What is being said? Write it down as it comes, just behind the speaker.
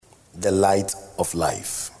the light of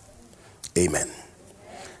life. Amen.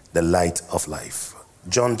 The light of life.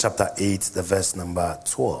 John chapter 8, the verse number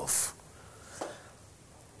 12.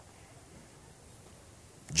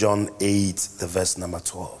 John 8, the verse number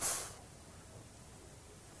 12.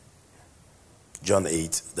 John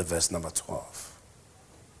 8, the verse number 12.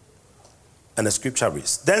 And the scripture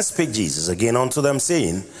reads, Then spake Jesus again unto them,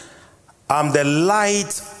 saying, I am the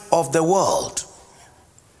light of the world.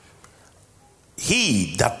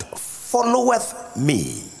 He that followeth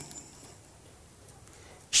me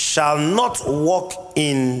shall not walk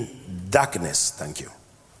in darkness, thank you,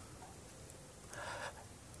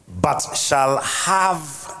 but shall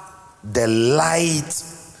have the light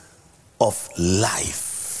of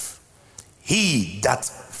life. He that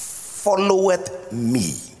followeth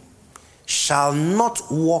me shall not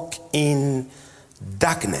walk in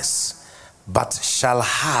darkness, but shall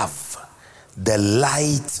have the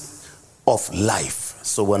light of life.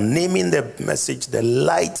 So we're naming the message the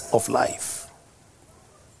light of life.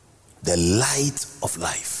 The light of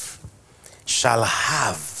life shall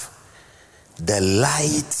have the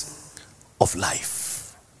light of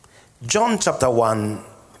life. John chapter 1,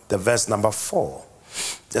 the verse number 4.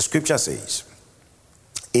 The scripture says,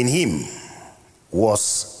 in him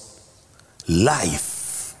was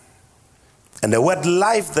life. And the word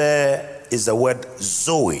life there is the word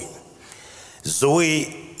Zoe.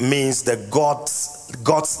 Zoe means the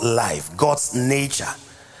God's life, God's nature.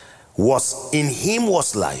 Was in him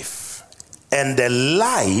was life, and the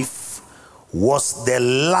life was the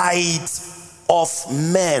light of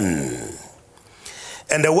men.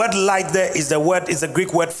 And the word light there is the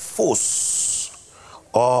Greek word phos,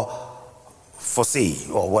 or phosei,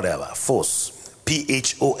 or whatever, phos,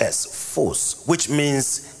 P-H-O-S, phos, which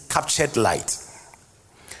means captured light.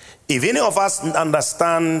 If any of us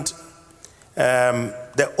understand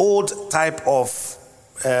the old type of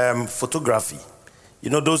photography, you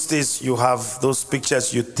know, those days you have those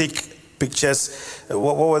pictures, you take pictures,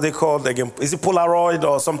 what were they called again? Is it Polaroid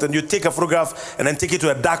or something? You take a photograph and then take it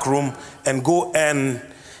to a dark room and go and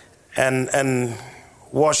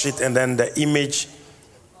wash it, and then the image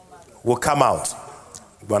will come out.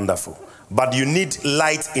 Wonderful. But you need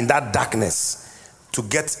light in that darkness to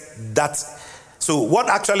get that. So what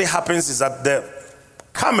actually happens is that the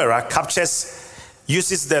camera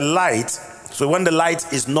uses the light. So when the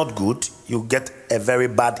light is not good, you get a very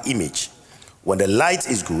bad image. When the light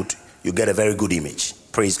is good, you get a very good image.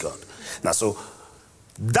 Praise God. Now, so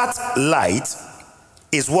that light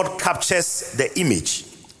is what captures the image,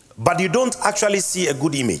 but you don't actually see a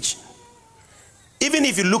good image. Even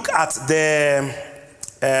if you look at the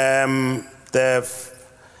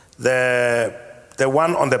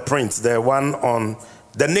one on the print, the one on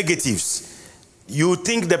the negatives, you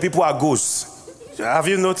think the people are ghosts. Have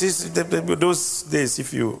you noticed those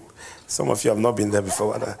days? Some of you have not been there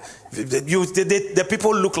before. The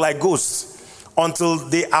people look like ghosts until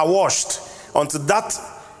they are washed. Until that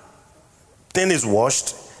thing is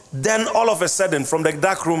washed, then all of a sudden, from the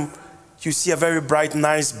dark room, you see a very bright,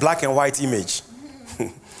 nice black and white image.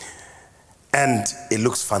 And it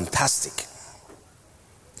looks fantastic.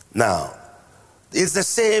 Now, it's the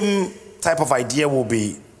same type of idea we'll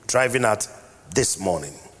be driving at this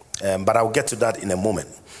morning. But I'll get to that in a moment.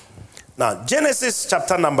 Now, Genesis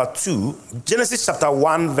chapter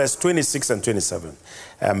 1, verse 26 and 27.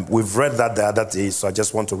 We've read that the other day, so I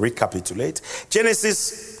just want to recapitulate.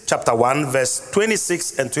 Genesis chapter 1, verse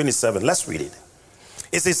 26 and 27. Let's read it.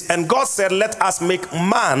 It says, and God said, let us make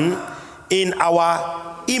man in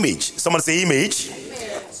our image. Someone say image.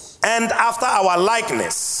 And after our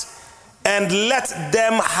likeness. And let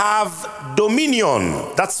them have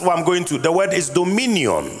dominion. That's what I'm going to. The word is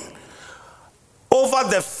dominion. Over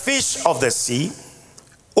the fish of the sea,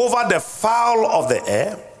 over the fowl of the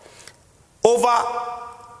air, over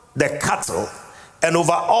the cattle, and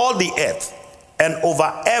over all the earth, and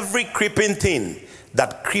over every creeping thing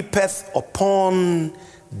that creepeth upon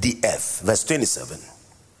the earth. Verse 27.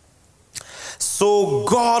 So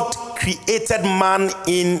God created man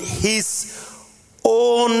in his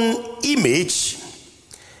own image.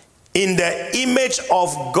 In the image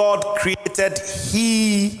of God created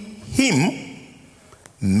he him.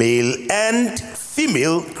 Male and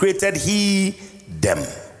female created he them.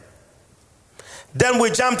 Then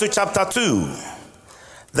we jump to chapter 2.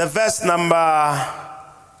 The verse number,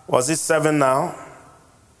 was it 7 now?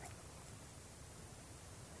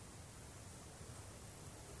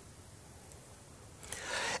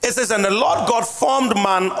 It says, and the Lord God formed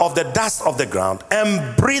man of the dust of the ground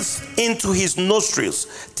and breathed into his nostrils.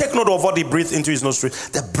 Take note of what he breathed into his nostrils.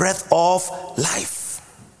 The breath of life.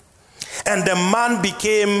 And the man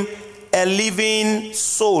became a living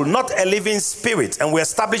soul, not a living spirit. And we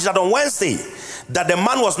established that on Wednesday, that the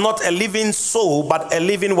man was not a living soul, but a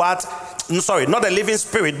living what? Sorry, not a living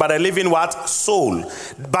spirit, but a living what? Soul.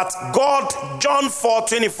 But God, John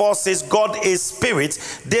 4:24 says, God is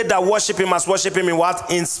spirit. They that worship him must worship him in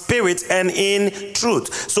what? In spirit and in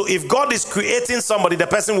truth. So if God is creating somebody, the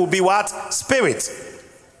person will be what? Spirit.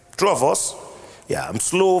 True of us? Yeah, I'm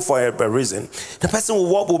slow for a reason. The person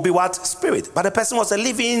will be what? Spirit. But the person was a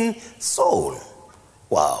living soul.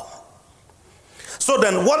 Wow. So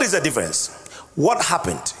then, what is the difference? What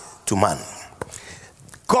happened to man?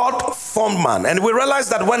 God formed man. And we realize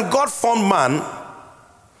that when God formed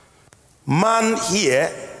man here,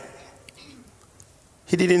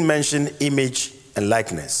 he didn't mention image and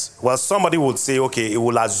likeness. Well, somebody would say, okay, it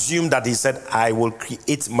will assume that he said, I will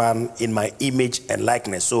create man in my image and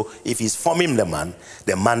likeness. So if he's forming the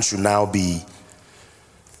man should now be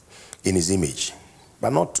in his image.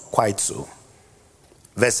 But not quite so.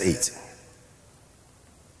 Verse 8.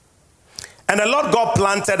 And the Lord God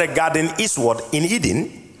planted a garden eastward in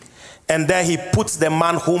Eden, and there he put the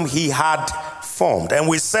man whom he had formed. And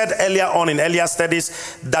we said earlier on in earlier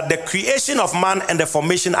studies that the creation of man and the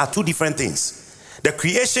formation are two different things. The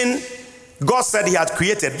creation, God said he had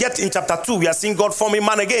created. Yet in chapter 2, we are seeing God forming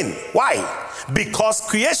man again. Why? Because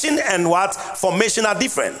creation and what? Formation are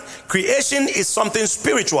different. Creation is something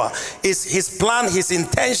spiritual. It's his plan, his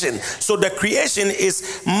intention. So the creation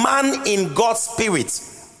is man in God's spirit.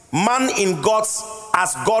 Man in God's,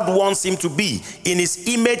 as God wants him to be, in his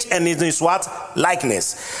image and in his what?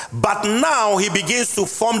 Likeness. But now he begins to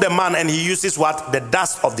form the man, and he uses what? The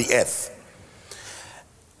dust of the earth.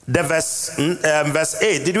 The verse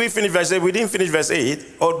 8. Did we finish verse 8? We didn't finish verse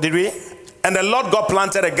 8. Or did we? And the Lord God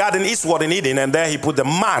planted a garden eastward in Eden, and there he put the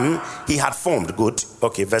man he had formed. Good.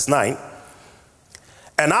 Okay, verse 9.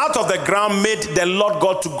 And out of the ground made the Lord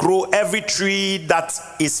God to grow every tree that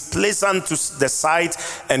is pleasant to the sight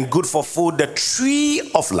and good for food, the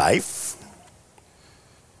tree of life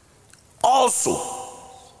also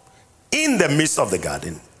in the midst of the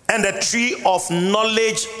garden, and the tree of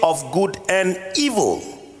knowledge of good and evil.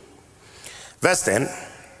 Verse 10.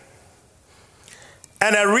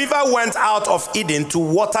 And a river went out of Eden to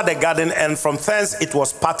water the garden, and from thence it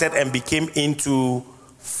was parted and became into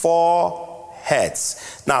 4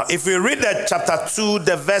 heads. Now, if we read the chapter 2,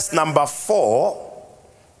 the verse number 4,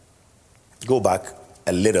 go back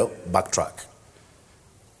a little, backtrack.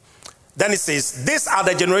 Then it says, these are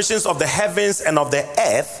the generations of the heavens and of the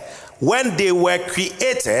earth when they were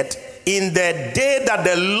created in the day that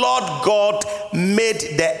the Lord God made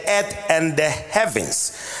the earth and the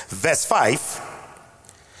heavens. Verse 5.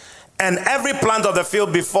 And every plant of the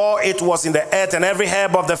field before it was in the earth, and every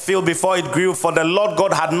herb of the field before it grew, for the Lord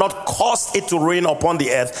God had not caused it to rain upon the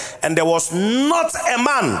earth, and there was not a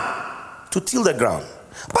man to till the ground.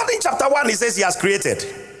 But in chapter 1, he says he has created.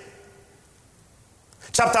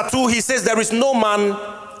 Chapter 2, he says there is no man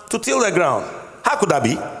to till the ground. How could that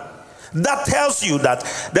be? That tells you that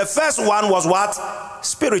the first one was what?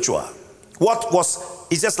 Spiritual.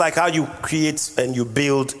 It's just like how you create and you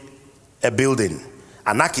build a building.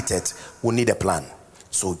 An architect will need a plan.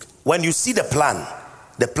 So when you see the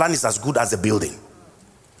plan is as good as the building.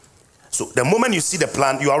 So the moment you see the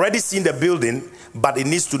plan, you already seen the building, but it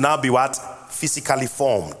needs to now be what? Physically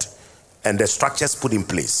formed and the structures put in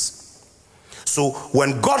place. So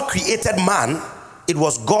when God created man, it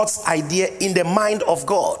was God's idea in the mind of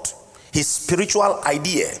God. His spiritual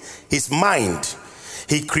idea, his mind.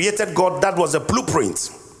 He created God, that was a blueprint.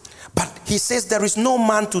 But he says there is no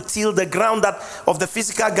man to till the ground that of the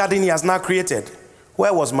physical garden he has now created.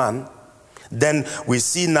 Where was man? Then we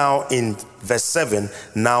see now in verse 7,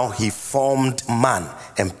 now he formed man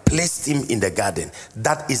and placed him in the garden.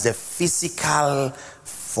 That is the physical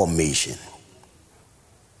formation.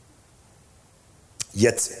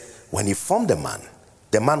 Yet when he formed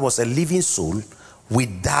the man was a living soul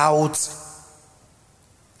without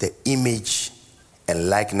the image and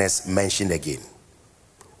likeness mentioned again.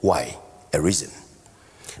 Why? A reason.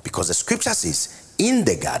 Because the scripture says, in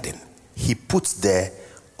the garden, he puts there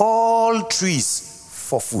all trees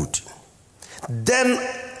for food. Then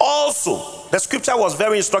also, the scripture was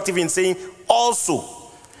very instructive in saying also.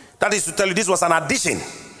 That is to tell you this was an addition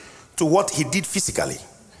to what he did physically.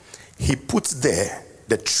 He puts there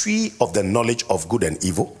the tree of the knowledge of good and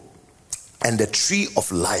evil and the tree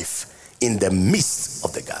of life in the midst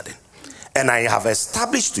of the garden. And I have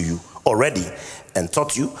established to you already and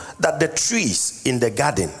taught you that the trees in the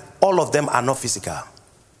garden, all of them are not physical.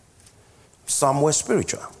 Some were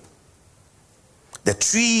spiritual. The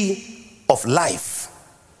tree of life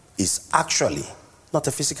is actually not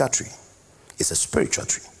a physical tree. It's a spiritual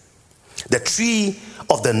tree. The tree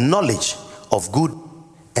of the knowledge of good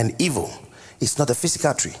and evil is not a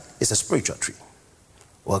physical tree, it's a spiritual tree.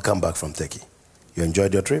 Welcome back from Turkey. You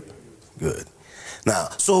enjoyed your trip? Good. Now,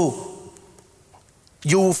 so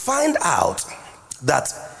you find out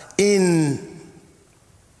that in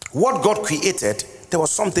what God created, there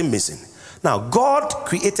was something missing. Now, God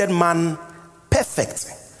created man perfect,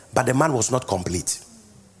 but the man was not complete.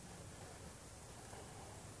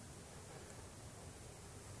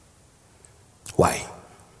 Why?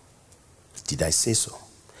 Did I say so?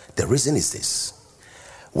 The reason is this.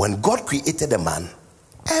 When God created a man,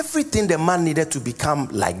 everything the man needed to become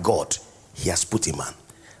like God, he has put in man.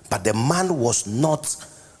 But the man was not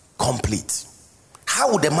complete.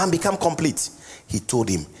 How would the man become complete? He told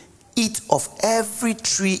him, eat of every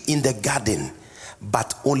tree in the garden,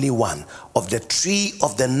 but only one. Of the tree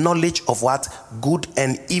of the knowledge of what? Good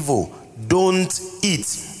and evil. Don't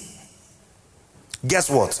eat. Guess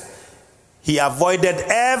what? He avoided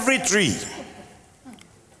every tree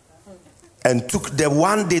and took the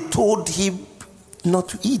one they told him not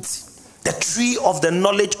to eat. The tree of the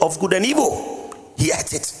knowledge of good and evil. He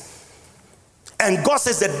ate it. And God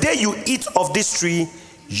says, the day you eat of this tree,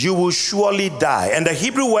 you will surely die. And the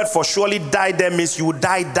Hebrew word for surely die there means you will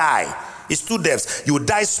die. It's two deaths. You will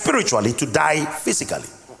die spiritually to die physically.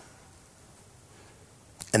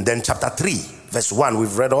 And then chapter 3, verse 1,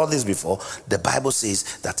 we've read all this before. The Bible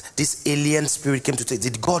says that this alien spirit came to say,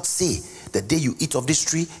 did God say the day you eat of this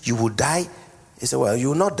tree, you will die? He said, well, you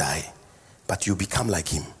will not die, but you become like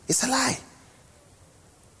him. It's a lie.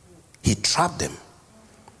 He trapped them.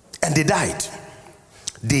 And they died.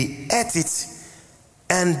 They ate it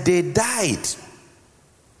and they died.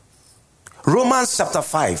 Romans chapter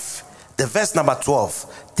 5, the verse number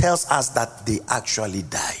 12 tells us that they actually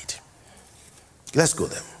died. Let's go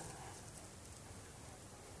there.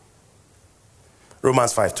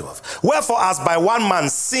 Romans 5:12. Wherefore, as by one man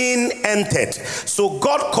sin entered, so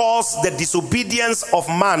God calls the disobedience of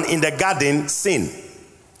man in the garden sin.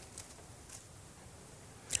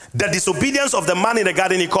 The disobedience of the man in the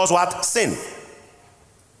garden, he calls what? Sin.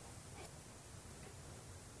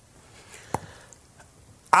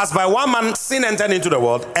 As by one man sin entered into the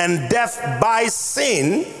world, and death by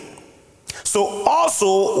sin, so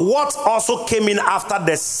also what also came in after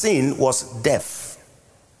the sin was death.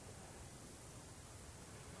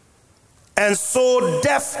 And so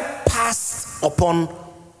death passed upon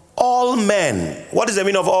all men. What is the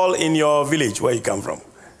meaning of all in your village, where you come from?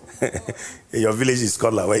 In your village in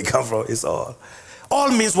Scotland, where you come from, it's all. All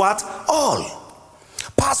means what? All.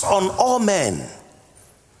 Pass on all men.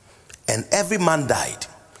 And every man died.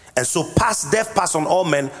 And so death passed on all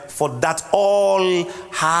men, for that all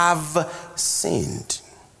have sinned.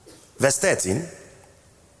 Verse 13.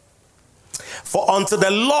 For unto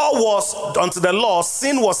the law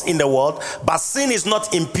sin was in the world, but sin is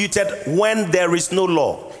not imputed when there is no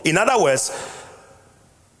law. In other words,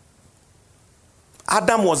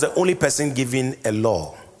 Adam was the only person given a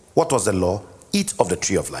law. What was the law? Eat of the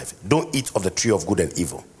tree of life. Don't eat of the tree of good and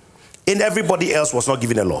evil. And everybody else was not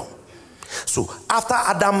given a law. So after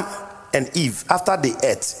Adam and Eve, after they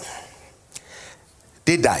ate,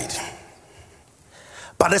 they died.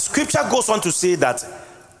 But the scripture goes on to say that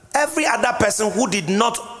every other person who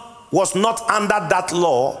was not under that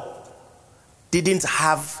law didn't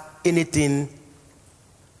have anything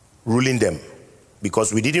ruling them,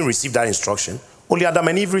 because we didn't receive that instruction. Only Adam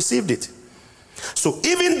and Eve received it. So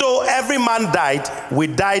even though every man died, we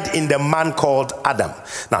died in the man called Adam.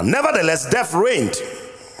 Now, nevertheless, death reigned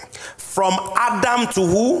from Adam to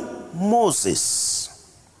who? Moses.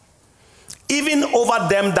 Even over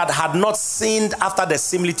them that had not sinned after the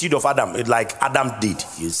similitude of Adam, like Adam did,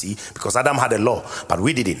 you see, because Adam had a law, but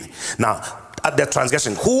we didn't. Now, at the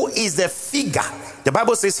transgression, who is the figure? The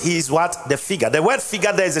Bible says he is what? The figure. The word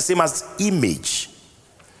figure there is the same as image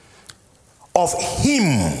of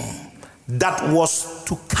him that was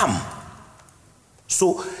to come.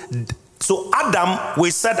 So Adam,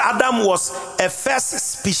 we said Adam was a first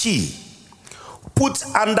species put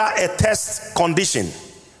under a test condition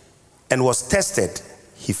and was tested.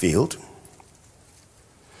 He failed.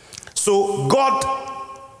 So God,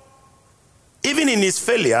 even in his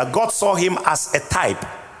failure, God saw him as a type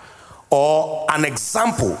or an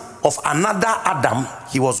example of another Adam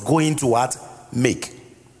he was going to what? Make.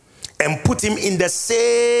 And put him in the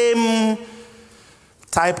same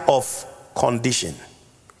type of condition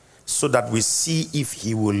so that we see if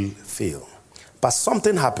he will fail. But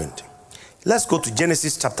something happened. Let's go to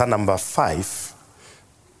Genesis chapter number 5.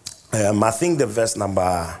 I think the verse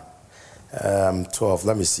number 12.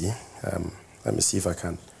 Let me see. Let me see if I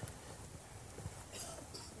can.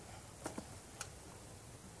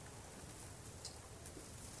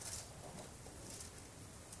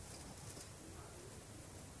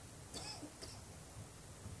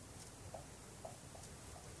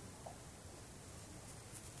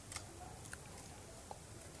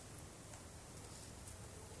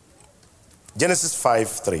 Genesis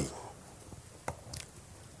 5:3.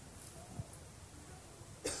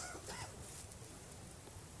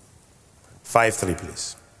 Five, 3,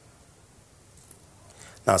 please.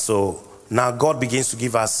 Now God begins to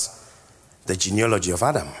give us the genealogy of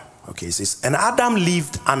Adam. Okay, it says, and Adam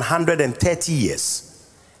lived 130 years,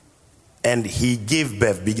 and he gave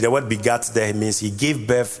birth. The word begat there means he gave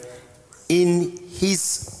birth in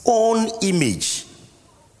his own image.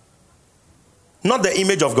 Not the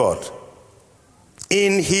image of God.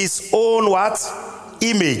 In his own what?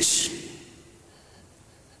 Image.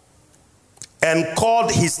 And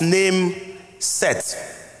called his name Seth.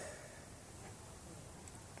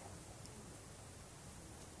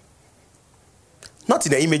 Not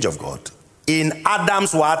in the image of God. In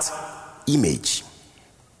Adam's what? Image.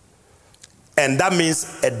 And that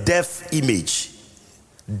means a deaf image.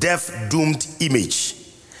 Deaf doomed image.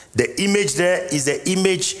 The image there is the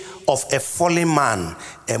image of a fallen man,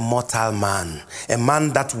 a mortal man, a man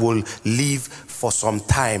that will live for some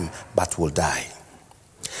time but will die.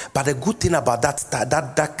 But the good thing about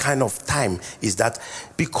that kind of time is that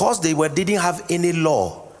because they didn't have any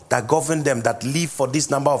law that governed them that live for this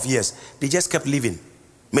number of years, they just kept living.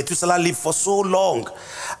 Methuselah lived for so long.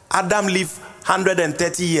 Adam lived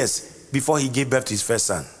 130 years before he gave birth to his first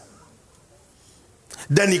son.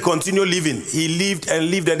 Then he continued living. He lived and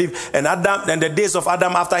lived and lived. And the days of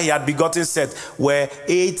Adam after he had begotten Seth were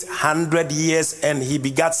 800 years, and he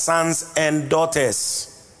begat sons and daughters.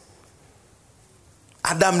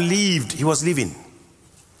 Adam lived. He was living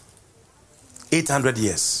 800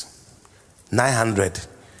 years. 900.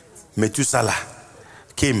 Methuselah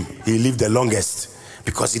came. He lived the longest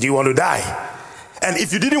because he didn't want to die. And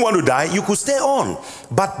if you didn't want to die, you could stay on.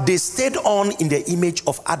 But they stayed on in the image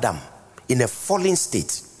of Adam, in a fallen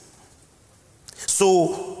state.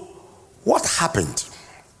 So, what happened?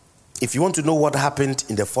 If you want to know what happened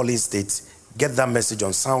in the fallen state, get that message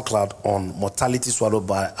on SoundCloud on Mortality Swallowed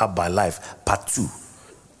Up by Life, part 2.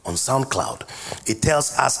 On SoundCloud. It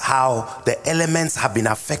tells us how the elements have been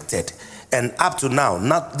affected. And up to now,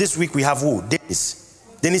 this week we have who? Dennis.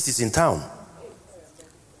 Dennis is in town.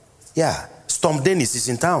 Yeah. Storm Dennis is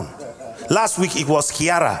in town. Last week it was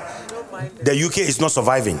Kiara. The UK is not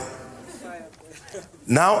surviving.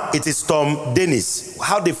 Now it is Storm Dennis.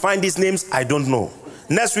 How they find these names, I don't know.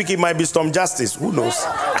 Next week it might be Storm Justice. Who knows?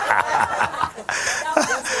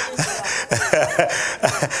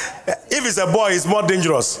 If it's a boy, it's more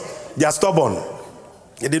dangerous. They are stubborn.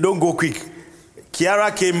 They don't go quick.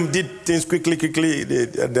 Kiara came, did things quickly,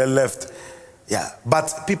 they left. Yeah.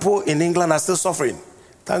 But people in England are still suffering.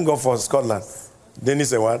 Thank God for Scotland.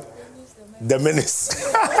 Dennis and what? The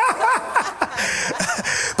menace.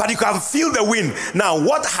 But you can feel the wind. Now,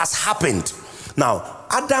 what has happened? Now,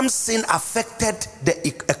 Adam's sin affected the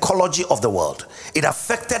ecology of the world. It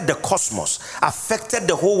affected the cosmos, affected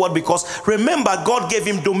the whole world, because remember, God gave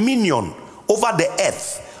him dominion over the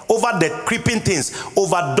earth, over the creeping things,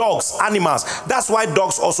 over dogs, animals. That's why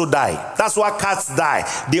dogs also die. That's why cats die.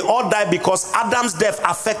 They all die because Adam's death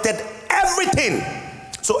affected everything.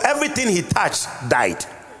 So everything he touched died.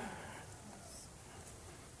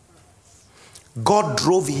 God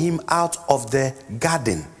drove him out of the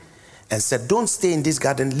garden and said, don't stay in this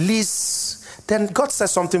garden, lest. Then God said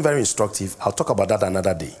something very instructive. I'll talk about that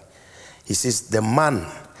another day. He says, the man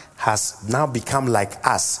has now become like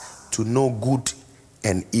us to know good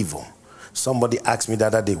and evil. Somebody asked me the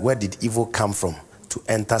other day, where did evil come from to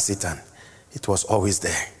enter Satan? It was always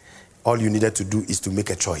there. All you needed to do is to make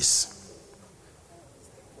a choice.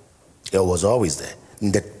 It was always there.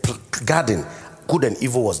 In the garden, good and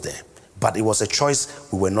evil was there. But it was a choice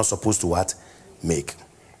we were not supposed to what? Make.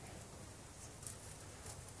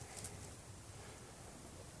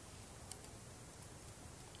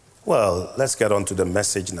 Well, let's get on to the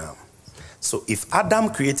message now. So if Adam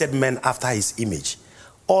created men after his image,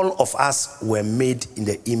 all of us were made in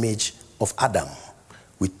the image of Adam.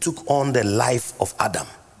 We took on the life of Adam.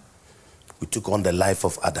 We took on the life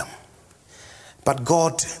of Adam. But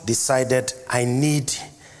God decided, I need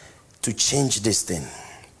to change this thing.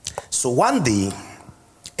 So one day,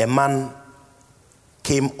 a man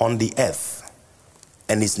came on the earth,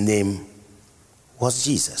 and his name was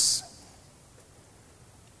Jesus.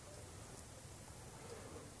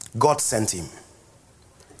 God sent him.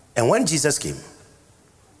 And when Jesus came,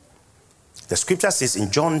 the scripture says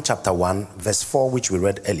in John chapter 1, verse 4, which we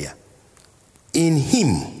read earlier, in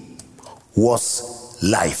him was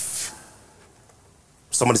life.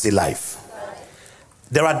 Somebody say life.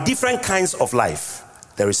 There are different kinds of life.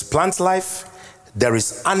 There is plant life, there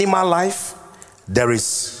is animal life, there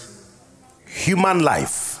is human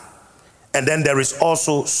life, and then there is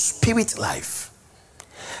also spirit life.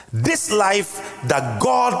 This life that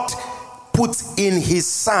God put in his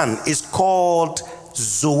son is called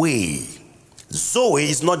Zoe. Zoe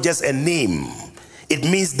is not just a name. It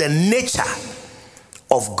means the nature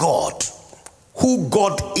of God. Who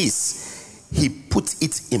God is, he put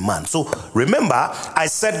it in man. So remember, I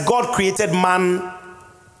said God created man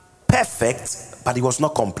perfect, but he was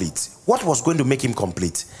not complete. What was going to make him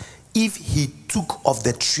complete? If he took of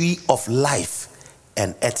the tree of life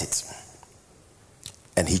and ate it.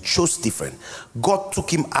 And he chose different. God took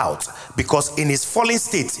him out because in his fallen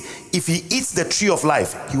state, if he eats the tree of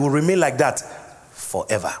life, he will remain like that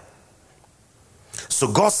forever. So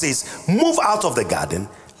God says, move out of the garden,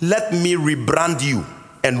 let me rebrand you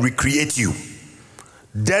and recreate you.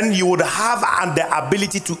 Then you would have the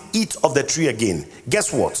ability to eat of the tree again.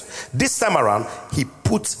 Guess what? This time around, he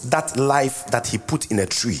put that life that he put in a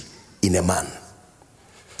tree in a man.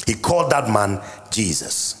 He called that man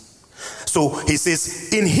Jesus. So he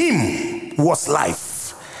says, in him was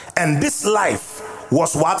life. And this life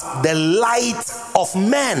was what? The light of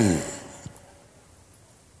men.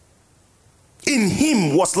 In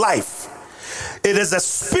him was life. It is a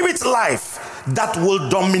spirit life that will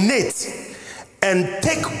dominate and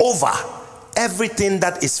take over everything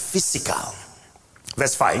that is physical.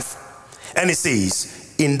 Verse 5. And it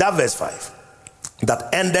says, in that verse 5,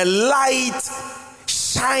 that and the light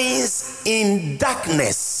shines in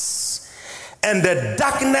darkness, and the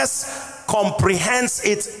darkness comprehends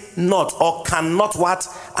it not, or cannot what?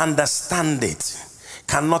 Understand it.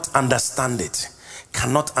 Cannot understand it.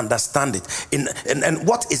 Cannot understand it. And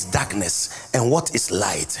what is darkness and what is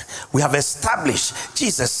light? We have established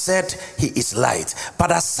Jesus said he is light.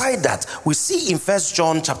 But aside that, we see in 1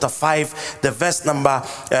 John chapter 5, the verse number,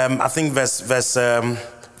 I think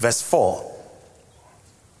verse 4.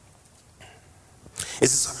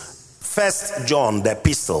 It's 1 John, the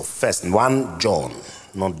epistle, 1 John,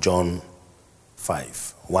 not John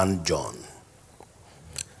 5, 1 John.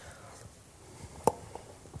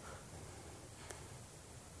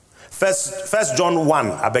 First John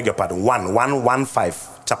 1, I beg your pardon, 1,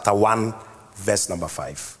 5, chapter 1, verse number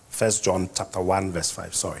 5. 1 John chapter 1, verse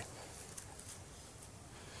 5, sorry.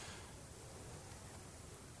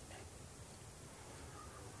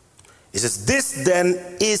 It says, this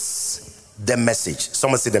then is the message.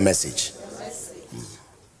 Someone say the message.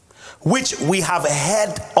 Which we have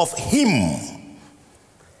heard of him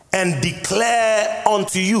and declare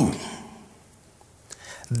unto you,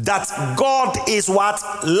 that God is what?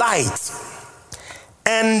 Light.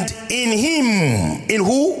 And in him, in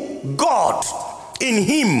who? God. In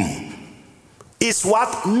him is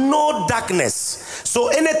what? No darkness. So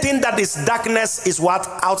anything that is darkness is what?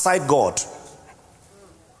 Outside God.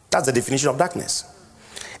 That's the definition of darkness.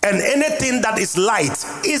 And anything that is light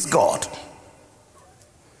is God.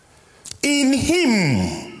 In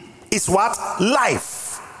him is what?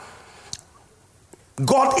 Life.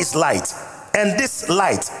 God is light. And this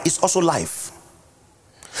light is also life.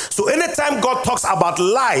 So anytime God talks about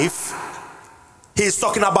life, he is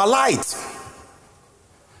talking about light.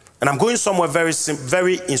 And I'm going somewhere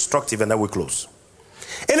very instructive, and then we close.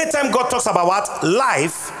 Anytime God talks about what?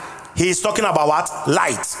 Life, he is talking about what?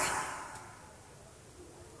 Light.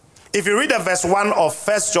 If you read the verse 1 of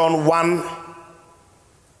 1 John 1,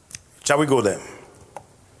 shall we go there?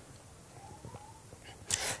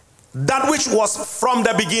 That which was from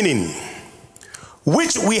the beginning,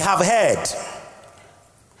 which we have heard.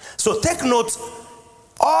 So take note,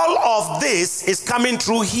 all of this is coming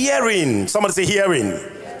through hearing. Somebody say hearing.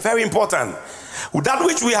 Very important. That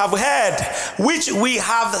which we have heard, which we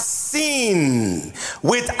have seen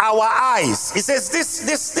with our eyes. It says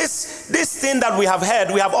this thing that we have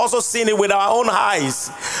heard, we have also seen it with our own eyes,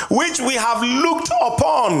 which we have looked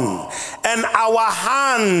upon, and our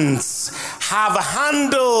hands have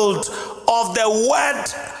handled of the word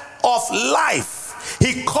of life.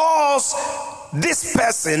 He calls this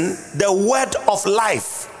person the word of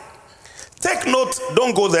life. Take note,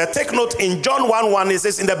 don't go there. Take note in John 1:1, it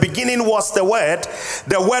says, in the beginning was the word.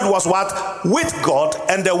 The word was what? With God,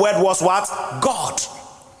 and the word was what? God.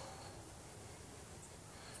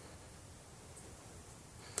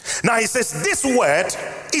 Now he says, this word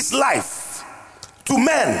is life to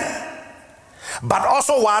men, but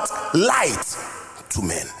also what? Light to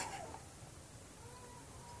men.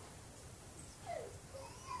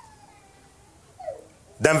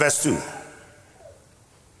 Then verse 2.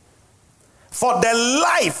 For the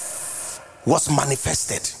life was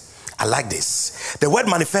manifested. I like this. The word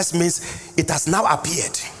manifest means it has now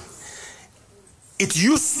appeared. It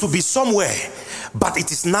used to be somewhere, but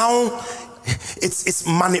it is now, it's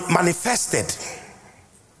manifested.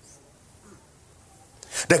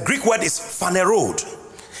 The Greek word is phanerod.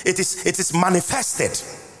 It is manifested.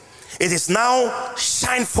 It is now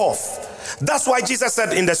shine forth. That's why Jesus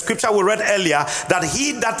said in the scripture we read earlier that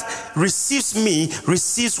he that receives me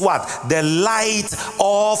receives what? The light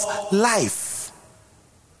of life.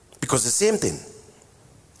 Because the same thing.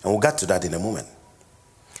 And we'll get to that in a moment.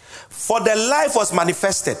 For the life was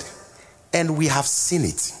manifested, and we have seen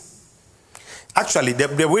it. Actually,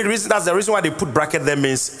 that's the reason why they put bracket there,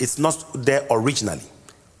 means it's not there originally.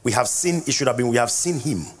 We have seen, it should have been, we have seen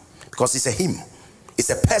him. Because it's a him. It's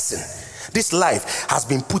a person. This life has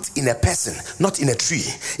been put in a person, not in a tree,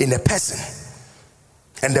 in a person.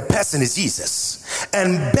 And the person is Jesus.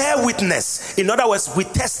 And bear witness. In other words, we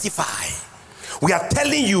testify. We are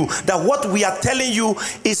telling you that what we are telling you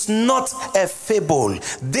is not a fable.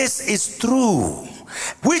 This is true.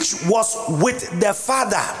 Which was with the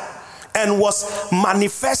Father and was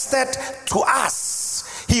manifested to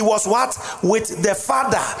us. He was what? With the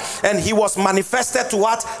Father, and he was manifested to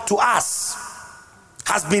what? To us.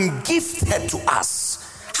 Has been gifted to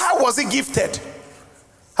us. How was he gifted?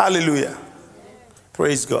 Hallelujah.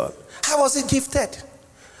 Praise God. How was he gifted?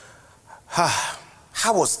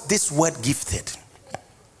 How was this word gifted?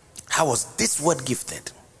 How was this word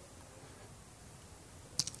gifted?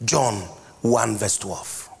 John 1 verse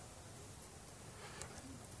 12.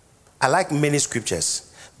 I like many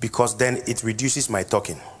scriptures because then it reduces my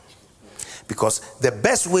talking. Because the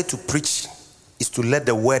best way to preach is to let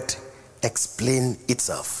the word explain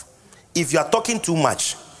itself. If you are talking too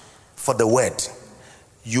much for the word,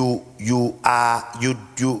 you are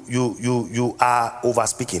over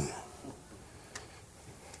speaking.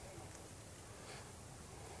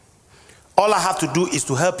 All I have to do is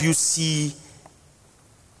to help you see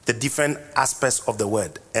the different aspects of the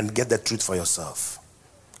word and get the truth for yourself.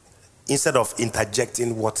 Instead of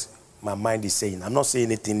interjecting what my mind is saying. I'm not saying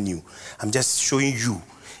anything new. I'm just showing you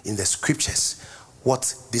in the scriptures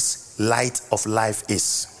what this light of life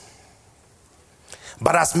is.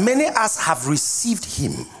 But as many as have received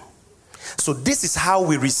him, so this is how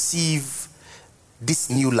we receive this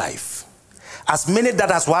new life. As many that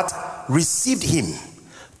has what? Received him,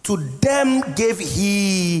 to them gave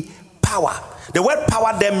he power. The word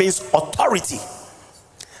power there means authority.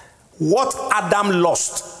 What Adam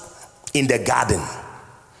lost in the garden,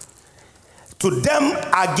 to them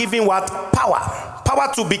are given what? Power.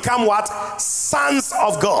 Power to become what? Sons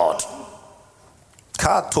of God.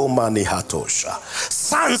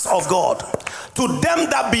 Sons of God. To them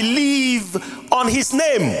that believe on his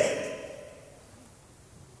name.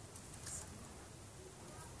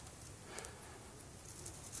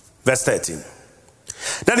 Verse 13.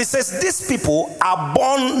 Then it says, these people are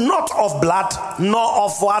born not of blood, nor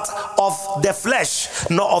of what? Of the flesh,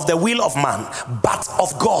 nor of the will of man, but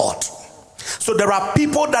of God. So there are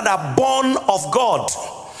people that are born of God.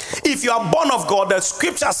 If you are born of God, the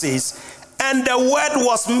scripture says, and the word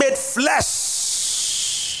was made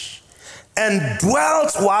flesh and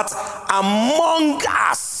dwelt what? Among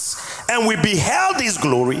us. And we beheld his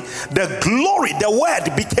glory. The glory, the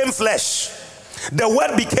word became flesh. The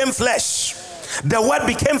word became flesh. The word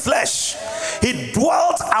became flesh. He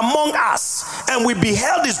dwelt among us, and we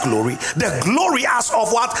beheld his glory. The glory as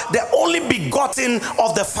of what? The only begotten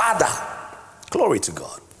of the Father. Glory to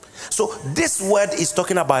God. So this word is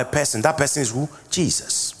talking about a person. That person is who?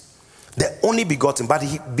 Jesus. The only begotten. But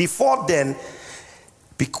before then,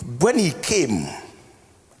 when he came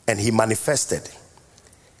and he manifested,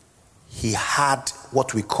 he had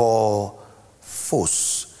what we call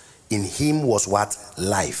phos. In him was what?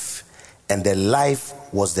 Life. And the life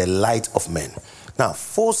was the light of men. Now,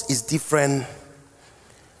 phos is different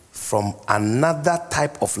from another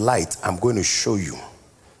type of light I'm going to show you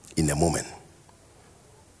in a moment.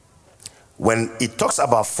 When it talks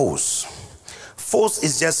about phos, phos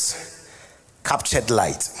is just captured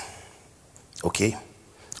light. Okay?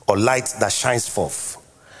 Or light that shines forth.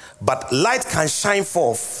 But light can shine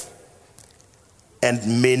forth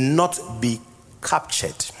and may not be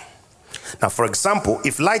captured. Now, for example,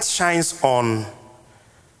 if light shines on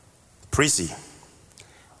Prissy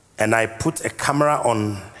and I put a camera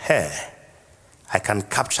on her, I can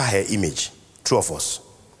capture her image. True of us.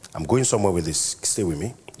 I'm going somewhere with this. Stay with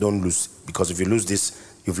me. Don't lose, because if you lose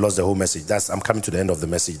this, you've lost the whole message. I'm coming to the end of the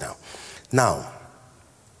message now. Now,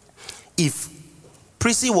 if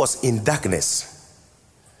Prissy was in darkness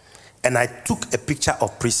and I took a picture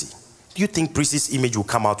of Prissy, do you think Prissy's image will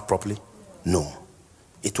come out properly? No.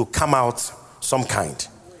 It will come out some kind.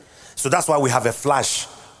 So that's why we have a flash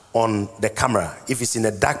on the camera. If it's in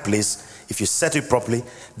a dark place, if you set it properly,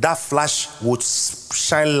 that flash would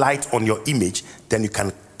shine light on your image. Then you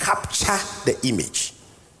can capture the image.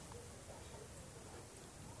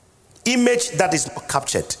 Image that is not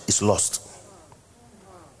captured is lost.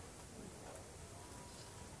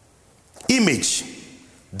 Image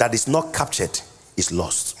that is not captured is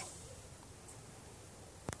lost.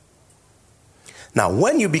 Now,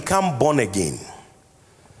 when you become born again,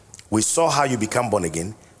 we saw how you become born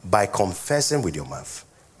again by confessing with your mouth,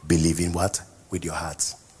 believing what? With your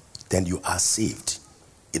heart. Then you are saved.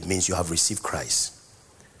 It means you have received Christ.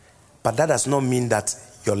 But that does not mean that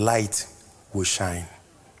your light will shine.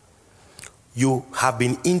 You have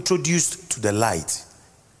been introduced to the light,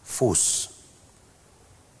 force.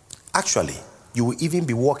 Actually, you will even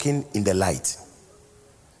be walking in the light.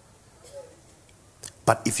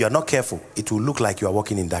 But if you are not careful, it will look like you are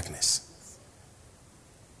walking in darkness.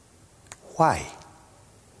 Why?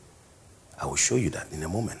 I will show you that in a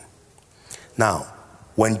moment. Now,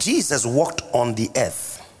 when Jesus walked on the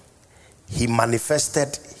earth, he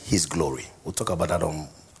manifested his glory. We'll talk about that on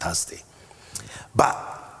Thursday.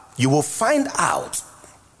 But you will find out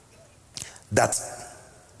that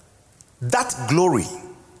that glory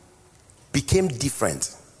became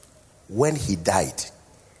different when he died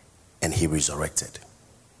and he resurrected.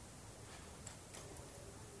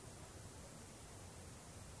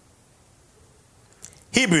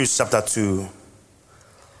 Hebrews chapter 2,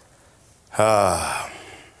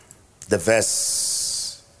 the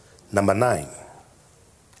verse number 9.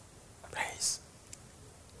 Praise.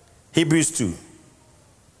 Hebrews 2.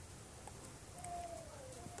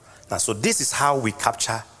 Now, so this is how we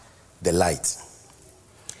capture the light.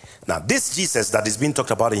 Now, this Jesus that is being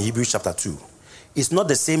talked about in Hebrews chapter 2 is not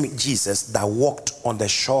the same Jesus that walked on the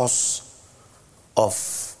shores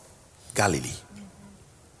of Galilee.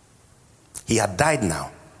 He had died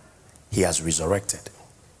now. He has resurrected.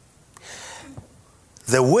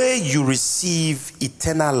 The way you receive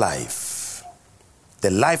eternal life,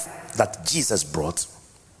 the life that Jesus brought,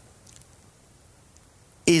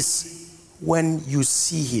 is when you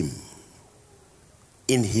see him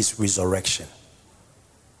in his resurrection.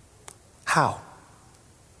 How?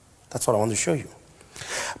 That's what I want to show you.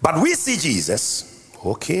 But we see Jesus,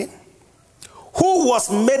 okay, who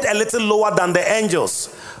was made a little lower than the angels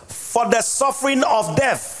for the suffering of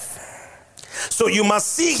death. So you must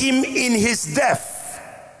see him in his death.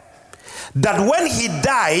 That when he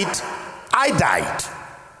died, I died.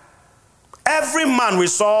 Every man we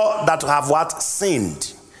saw that have what?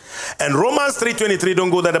 Sinned. And Romans 3:23, don't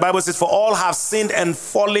go there. The Bible says, for all have sinned and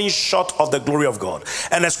fallen short of the glory of God.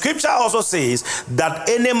 And the scripture also says that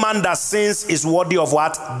any man that sins is worthy of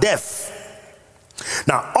what? Death.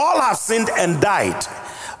 Now, all have sinned and died.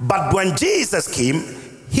 But when Jesus came,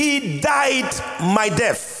 he died my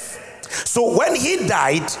death. So when he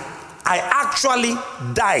died, I actually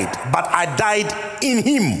died, but I died in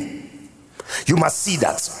him. You must see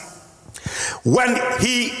that. When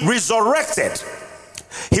he resurrected,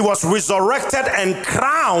 he was resurrected and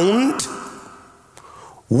crowned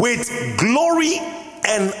with glory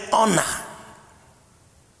and honor.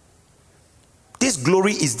 This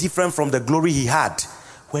glory is different from the glory he had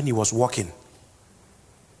when he was walking.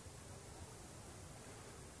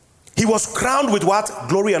 He was crowned with what?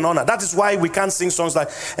 Glory and honor. That is why we can't sing songs like,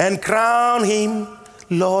 and crown him,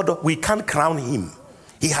 Lord. We can't crown him.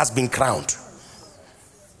 He has been crowned.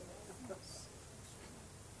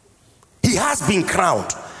 He has been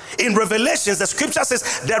crowned. In Revelations, the scripture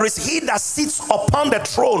says, there is he that sits upon the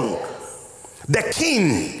throne. The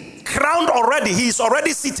king, crowned already. He is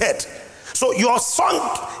already seated. So your song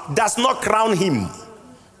does not crown him.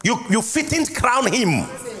 You fitting crown him.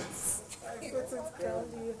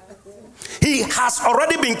 He has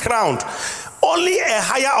already been crowned. Only a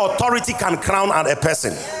higher authority can crown a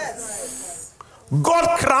person.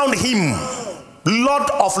 God crowned him Lord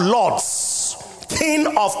of Lords,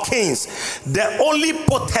 King of Kings, the only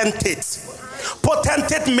potentate.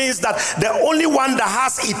 Potentate means that the only one that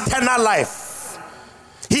has eternal life.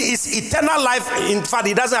 He is eternal life. In fact,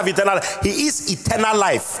 he doesn't have eternal life. He is eternal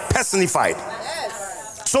life personified.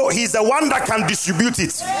 So he's the one that can distribute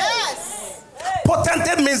it.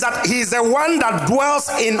 Potentate means that he is the one that dwells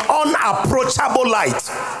in unapproachable light.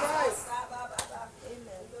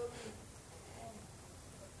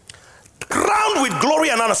 Crowned with glory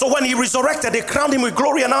and honor. So when he resurrected, they crowned him with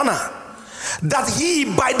glory and honor. That he,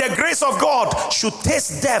 by the grace of God, should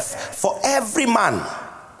taste death for every man.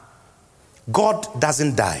 God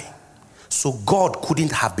doesn't die. So God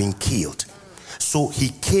couldn't have been killed. So he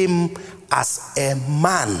came as a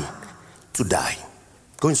man to die.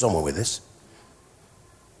 Going somewhere with this.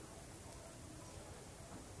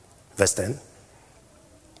 Verse 10.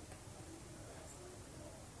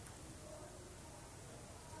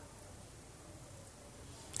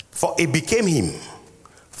 For it became him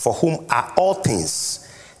for whom are all things,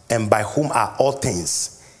 and by whom are all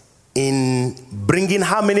things, in bringing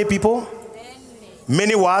how many people?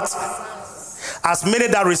 Many what? As many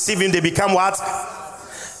that receive him, they become what?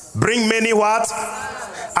 Bring many what?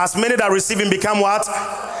 As many that receive him become what?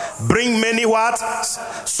 Bring many what?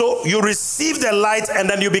 So you receive the light and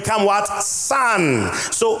then you become what? Son.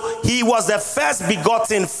 So he was the first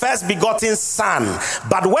begotten son.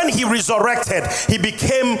 But when he resurrected, he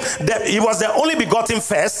was the only begotten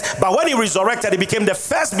first. But when he resurrected, he became the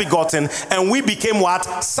first begotten, and we became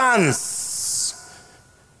what? Sons.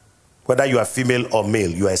 Whether you are female or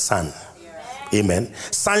male, you are a son. Amen.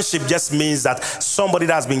 Sonship just means that somebody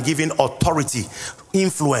that has been given authority,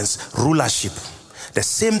 influence, rulership. The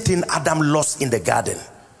same thing Adam lost in the garden.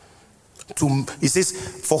 He says,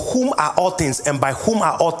 for whom are all things and by whom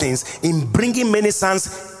are all things, in bringing many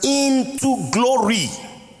sons into glory.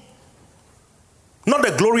 Not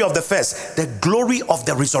the glory of the first, the glory of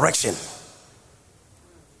the resurrection.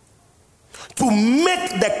 To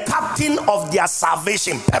make the captain of their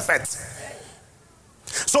salvation perfect.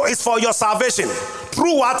 So it's for your salvation.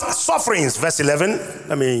 Through what? Sufferings. Verse 11.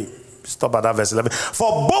 Let me stop at that verse 11.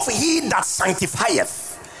 For both he that sanctifieth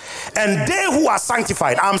and they who are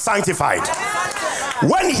sanctified, I'm sanctified.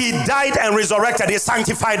 When he died and resurrected, he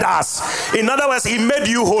sanctified us. In other words, he made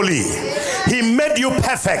you holy. He made you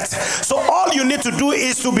perfect. So all you need to do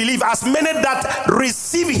is to believe. As many that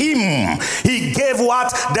receive him, he gave what?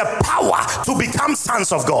 The power to become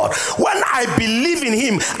sons of God. When I believe in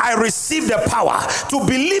him, I receive the power. To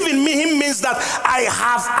believe in him means that I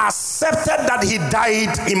have accepted that he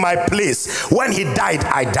died in my place. When he died,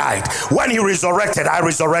 I died. When he resurrected, I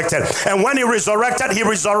resurrected. And when he resurrected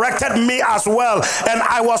me as well. And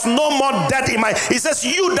I was no more dead in my... He says,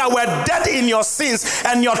 you that were dead in your sins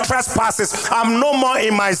and your trespasses, I'm no more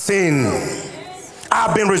in my sin.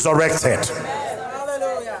 I've been resurrected.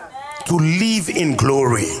 To live in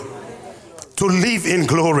glory. To live in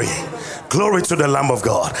glory. Glory to the Lamb of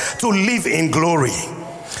God. To live in glory.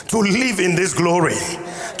 To live in this glory.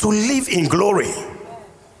 To live in glory.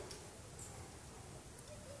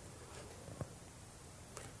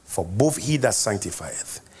 For both he that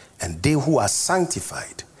sanctifieth and they who are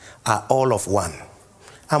sanctified are all of one.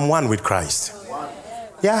 I'm one with Christ.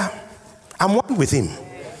 Yeah, I'm one with him.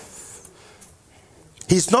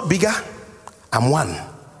 He's not bigger. I'm one.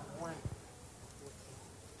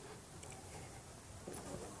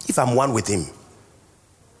 If I'm one with him,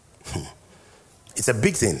 it's a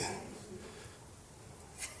big thing.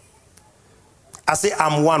 I say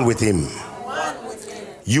I'm one with him.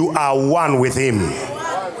 You are one with him.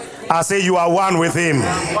 I say you are one with him.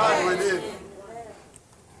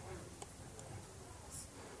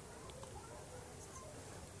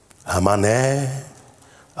 I'm an heir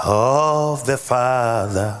of the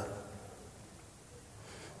Father.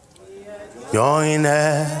 Join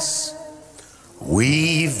us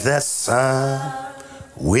with the Son.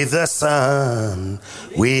 With the Son,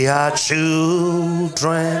 we are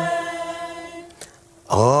children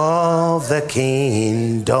of the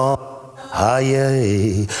kingdom.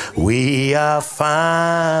 Aye, we are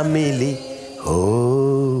family.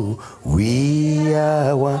 Oh, we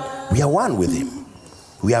are one. We are one with him.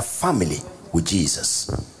 We are family with Jesus.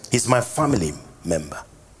 He's my family member.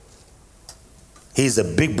 He's a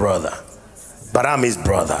big brother, but I'm his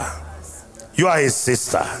brother. You are his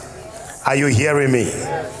sister. Are you hearing me?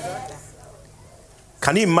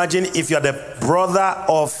 Can you imagine if you're the brother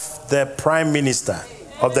of the Prime Minister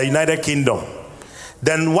of the United Kingdom?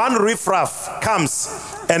 Then one riffraff comes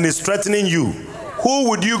and is threatening you. Who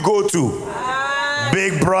would you go to?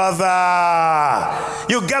 Big brother.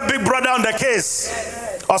 You get big brother on the case.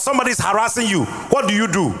 Or somebody's harassing you. What do? You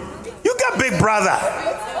get big brother.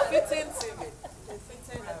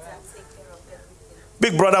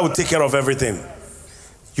 Big brother will take care of everything.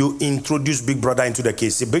 You introduce big brother into the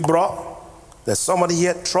case. Say, big bro, there's somebody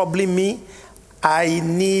here troubling me. I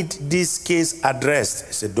need this case addressed.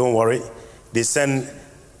 He said, don't worry. They send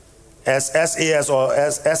SAS or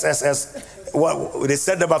SSS. Well, they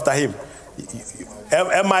send them after him.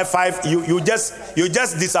 MI5. You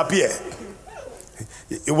just disappear.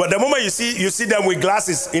 Well, the moment you see them with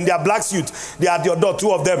glasses in their black suit, they are at your door.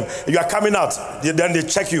 Two of them. You are coming out. Then they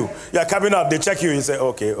check you. You are coming out. They check you. You say,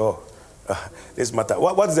 okay. This matter.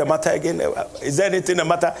 What is the matter again? Is there anything the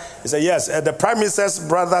matter? He said, yes. The Prime Minister's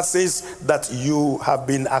brother says that you have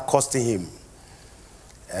been accosting him.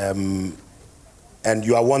 And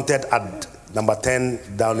you are wanted at number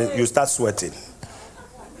 10 down. You start sweating.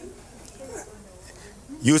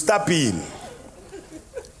 You start peeing.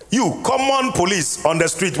 You, common police on the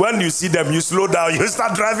street, when you see them, you slow down. You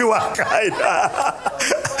start driving.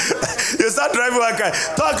 You start driving one car.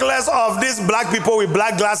 Talk less of these black people with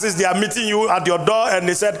black glasses. They are meeting you at your door and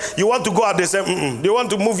they said, you want to go out? They said, They want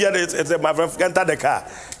to move here. They said, my friend, enter the car.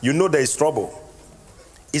 You know there is trouble.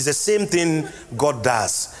 It's the same thing God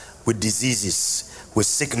does with diseases, with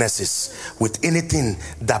sicknesses, with anything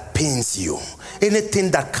that pains you,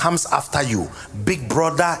 anything that comes after you. Big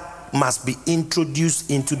brother must be introduced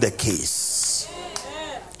into the case.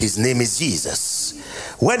 His name is Jesus.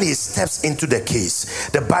 When he steps into the case,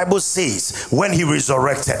 the Bible says when he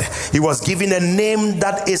resurrected, he was given a name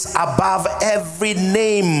that is above every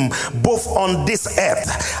name, both on this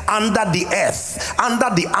earth, under the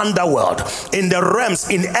underworld, in the realms,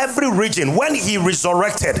 in every region. When he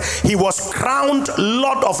resurrected, he was crowned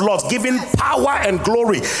Lord of Lords, given power and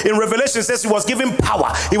glory. In Revelation it says he was given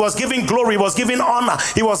power, he was given glory, he was given honor,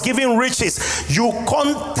 he was given riches. You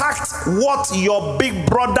contact what your big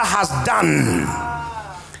brother has done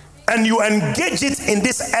and you engage it in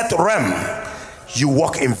this earth realm, you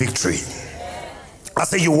walk in victory. I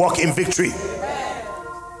say you walk in victory.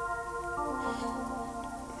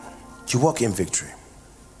 You walk in victory.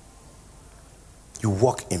 You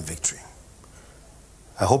walk in victory.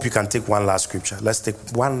 I hope you can take one last scripture. Let's take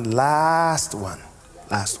one last one.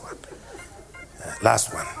 Last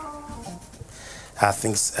one. I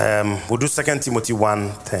think we'll do 2 Timothy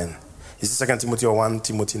 1:10. Is it 2 Timothy or 1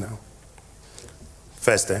 Timothy now?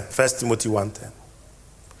 First Timothy 1:10.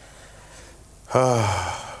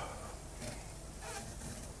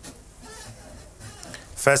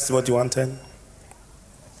 1 Timothy 1:10.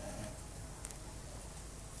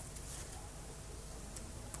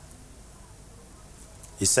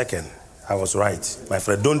 Is second. I was right, my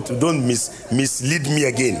friend. Don't mislead me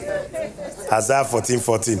again. Isaiah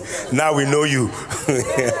 14:14. Now we know you.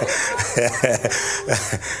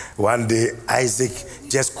 One day Isaac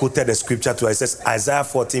just quoted the scripture to us. It says Isaiah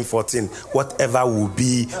 14:14. Whatever will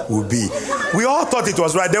be, will be. We all thought it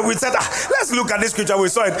was right. Then we said, let's look at this scripture. We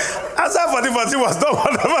saw it. Isaiah 14:14 was not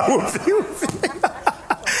whatever will be.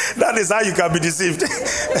 That is how you can be deceived.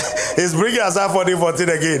 He's bringing Isaiah 14:14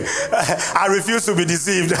 again. I refuse to be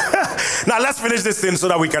deceived. Now let's finish this thing so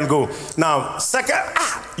that we can go. Now,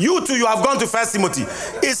 you two, you have gone to 1 Timothy.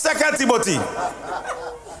 It's 2 Timothy.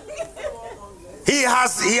 He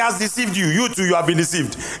has deceived you. You two, you have been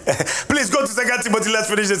deceived. Please go to 2 Timothy. Let's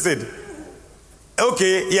finish this thing.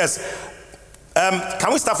 Okay, yes.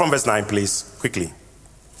 Can we start from verse 9, please? Quickly.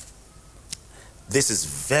 This is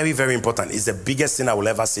very, very important. It's the biggest thing I will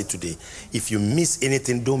ever say today. If you miss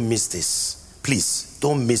anything, don't miss this. Please,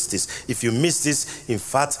 don't miss this. If you miss this, in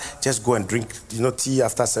fact, just go and drink, tea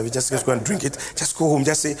after service. Just go and drink it. Just go home.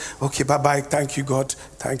 Just say, okay, bye-bye. Thank you, God.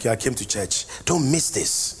 Thank you. I came to church. Don't miss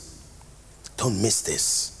this. Don't miss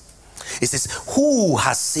this. It says, who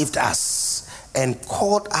has saved us and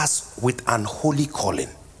called us with an holy calling,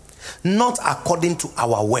 not according to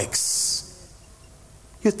our works.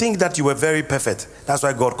 You think that you were very perfect. That's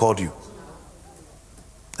why God called you.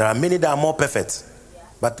 There are many that are more perfect,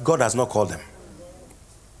 but God has not called them.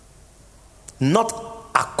 Not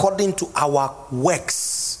according to our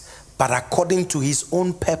works, but according to his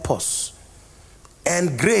own purpose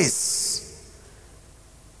and grace.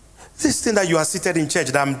 This thing that you are seated in church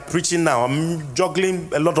that I'm preaching now, I'm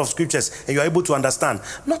juggling a lot of scriptures and you're able to understand.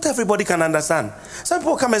 Not everybody can understand. Some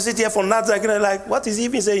people come and sit here for nothing, like, what is he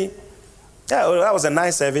even saying? Yeah, well, that was a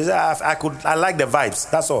nice service. I like the vibes.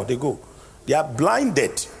 That's all. They go. They are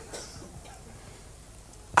blinded.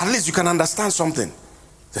 At least you can understand something.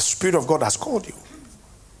 The Spirit of God has called you.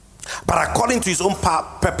 But according to his own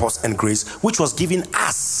purpose and grace, which was given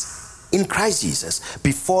us in Christ Jesus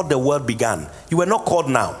before the world began. You were not called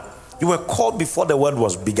now. You were called before the world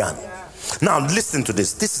was begun. Now listen to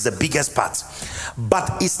this. This is the biggest part.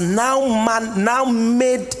 But it's now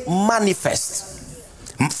made manifest.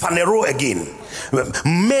 Phanero again.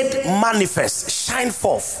 Made manifest. Shine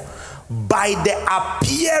forth by the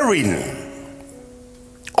appearing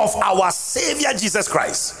of our Savior Jesus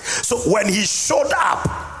Christ. So when he showed up,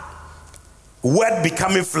 word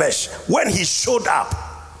becoming flesh, when he showed up,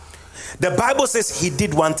 the Bible says he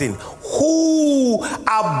did one thing. Who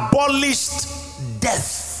abolished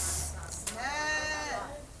death.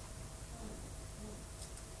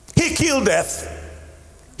 He killed death.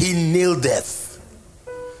 He nailed death.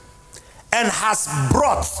 And has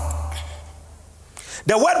brought.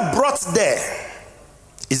 The word brought there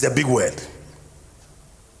is a big word.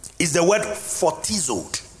 Is the word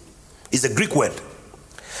fortizoed. Is a Greek word.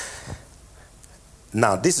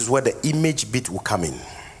 Now, this is where the image bit will come in.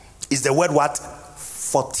 Is the word what?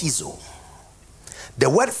 Fortizo. The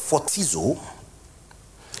word fortizo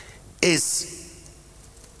is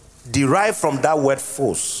derived from that word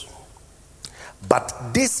force.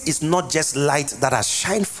 But this is not just light that has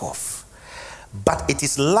shined forth, but it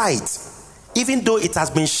is light, even though it has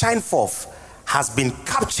been shined forth, has been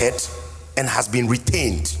captured and has been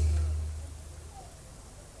retained.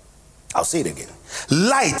 I'll say it again.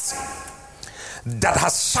 Light that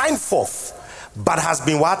has shined forth, but has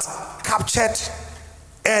been what? Captured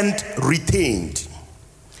and retained.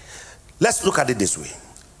 Let's look at it this way.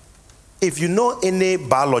 If you know any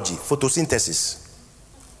biology, photosynthesis,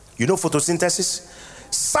 you know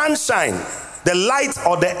photosynthesis? Sunshine, the light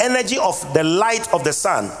or the energy of the light of the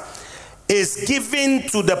sun is given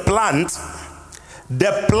to the plant.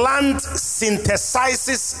 The plant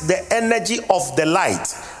synthesizes the energy of the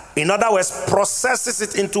light. In other words, processes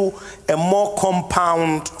it into a more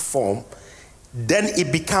compound form. Then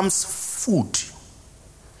it becomes food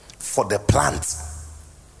for the plant.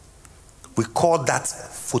 We call that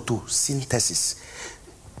photosynthesis.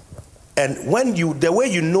 And the way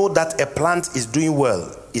you know that a plant is doing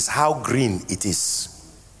well is how green it is.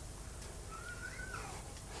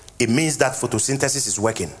 It means that photosynthesis is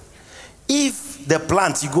working. If the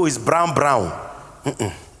plant is brown,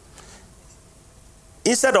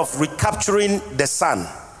 instead of recapturing the sun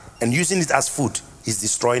and using it as food, it's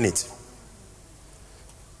destroying it.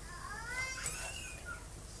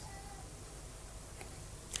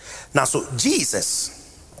 Now, so Jesus,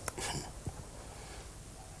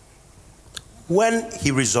 when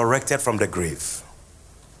he resurrected from the grave,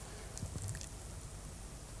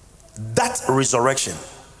 that resurrection,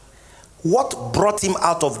 what brought him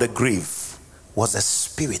out of the grave was the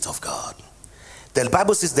Spirit of God. The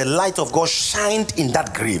Bible says the light of God shined in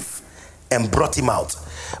that grave and brought him out.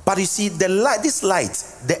 But you see, this light,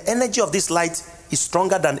 the energy of this light is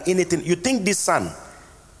stronger than anything. You think this sun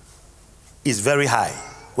is very high.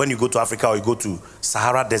 When you go to Africa or you go to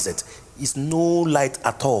Sahara Desert, it's no light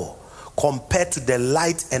at all compared to the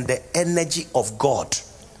light and the energy of God.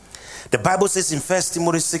 The Bible says in 1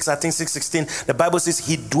 Timothy 6, I think 6:16, the Bible says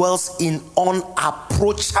he dwells in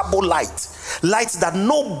unapproachable light. Light that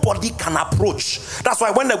nobody can approach. That's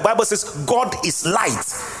why when the Bible says God is light,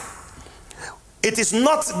 it is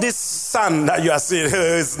not this sun that you are seeing,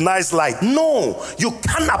 it's nice light. No, you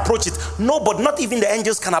can't approach it. Nobody, not even the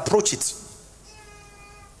angels can approach it.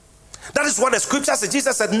 That is what the scripture says.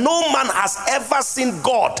 Jesus said, no man has ever seen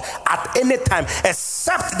God at any time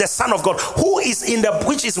except the Son of God,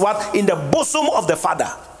 which is what? In the bosom of the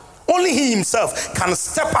Father. Only he himself can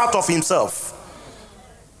step out of himself.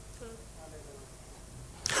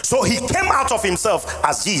 So he came out of himself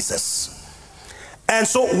as Jesus. And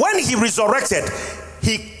so when he resurrected,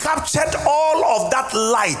 he captured all of that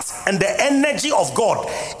light and the energy of God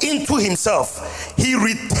into himself. He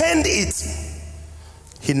retained it.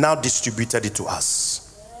 He now distributed it to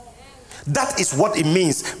us. That is what it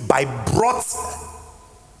means by brought.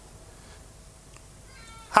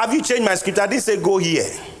 Have you changed my scripture? I didn't say go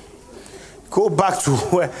here. Go back to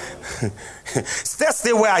where.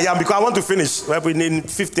 Stay where I am because I want to finish. In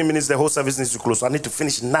 15 minutes, the whole service needs to close. So I need to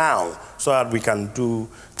finish now so that we can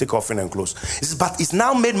take offering and close. But it's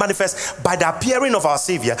now made manifest by the appearing of our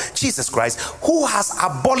Savior, Jesus Christ, who has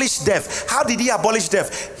abolished death. How did he abolish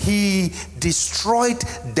death? He destroyed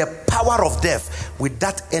the power of death with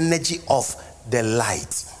that energy of the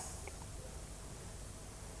light.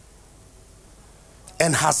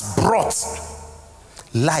 And has brought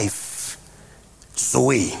life,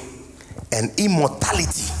 Zoe, and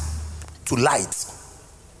immortality to light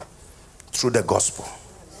through the gospel.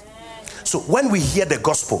 So when we hear the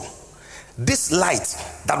gospel, this light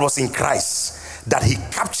that was in Christ, that he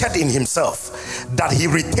captured in himself, that he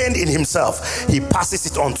retained in himself, he passes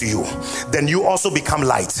it on to you. Then you also become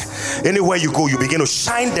light. Anywhere you go, you begin to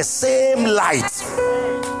shine the same light.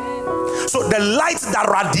 So the light that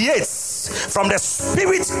radiates from the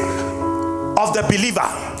spirit of the believer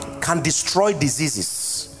can destroy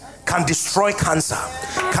diseases, can destroy cancer,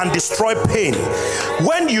 can destroy pain.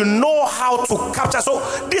 When you know how to capture, so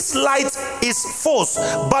this light is false,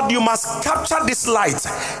 but you must capture this light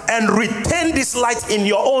and retain this light in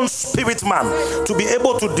your own spirit man to be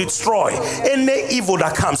able to destroy any evil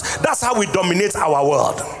that comes. That's how we dominate our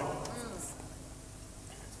world.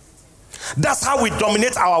 That's how we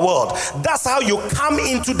dominate our world. That's how you come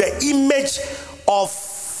into the image of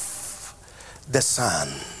the Son.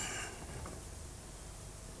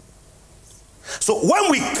 So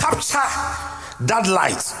when we capture that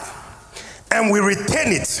light and we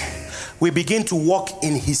retain it, we begin to walk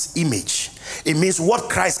in his image. It means what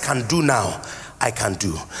Christ can do now, I can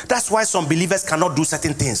do. That's why some believers cannot do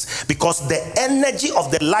certain things, because the energy of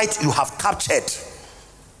the light you have captured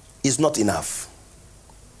is not enough.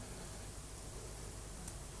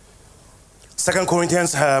 2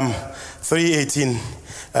 Corinthians 3:18.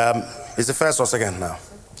 Is the first or second now?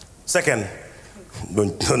 Second. No.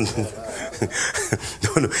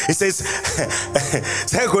 It says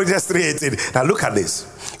 2 Corinthians 3:18. Now look at this.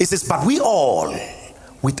 It says, but we all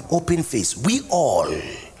with open face, we all,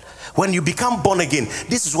 when you become born again,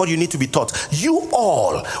 this is what you need to be taught. You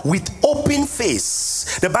all with open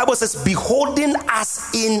face. The Bible says, beholding as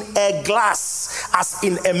in a glass, as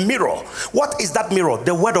in a mirror. What is that mirror?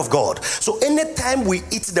 The word of God. So anytime we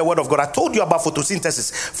eat the word of God, I told you about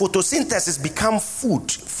photosynthesis. Photosynthesis becomes food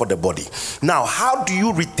for the body. Now, how do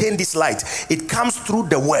you retain this light? It comes through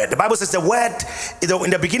the word. The Bible says the word, in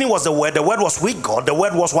the beginning was the word was with God. The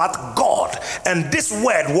word was what? God. And this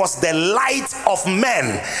word was the light of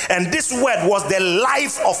men. And this word was the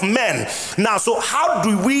life of men. Now, so how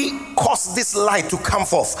do we cause this light to come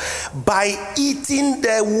forth? By eating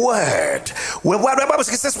the word. Well, the Bible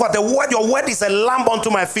says what? The word, your word is a lamp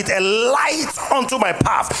unto my feet, a light unto my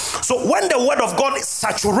path. So when the word of God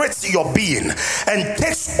saturates your being and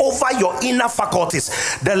takes over your inner faculties,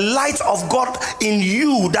 the light of God in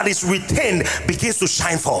you that is retained begins to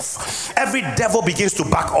shine forth. Every devil begins to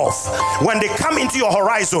back off. When they come into your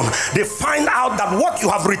horizon, they find out that what you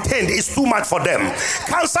have retained is too much for them.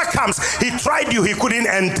 Cancer comes, he tried you, he couldn't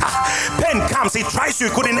enter. Pain comes, he tries you,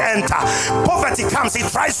 he couldn't enter. Poverty comes, he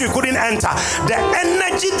tries you, he couldn't enter. The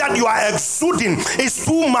energy that you are exuding is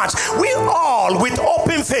too much. We all with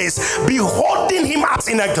open face, beholding him as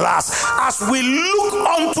in a glass, as we look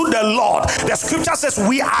unto the Lord. The scripture says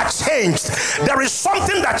we are changed. There is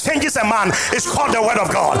something that changes a man. It's called the word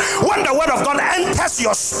of God. When the word of God enters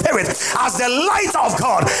your spirit as the light of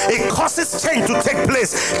God, it causes change to take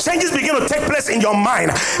place. Changes begin to take place in your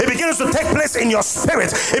mind. It begins to take place in your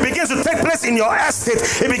spirit. It begins to take place in your estate.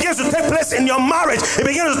 It begins to take place in your marriage. It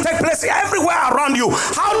begins to take place everywhere around you.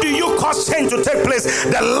 How do you cause change to take place?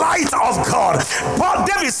 The light of God. But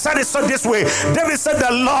David said it so this way. David said,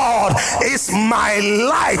 the Lord is my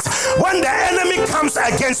light. When the enemy comes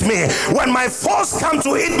against me, when my foes come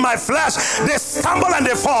to eat my flesh, they stumble and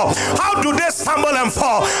they fall. How do they stumble and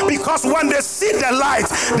fall? Because when they see the light,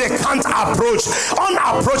 they can't approach.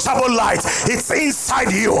 Unapproachable light, it's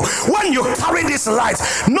inside you. When you carry this light,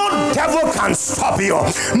 no devil can stop you.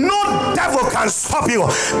 No devil can stop you.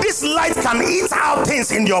 This light can eat out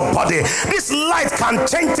things in your body. This light can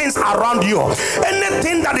change things around you.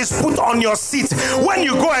 Anything that is put on your seat, when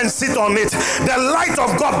you go and sit on it, the light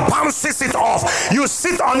of God bounces it off. You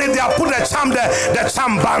sit on it, they have put a charm there, the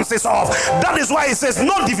charm bounces off. That is why it says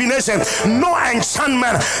no divination, no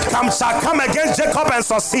enchantment shall come against Jacob and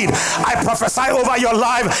succeed. I prophesy over your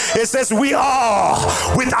life. It says we are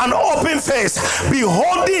with an open face,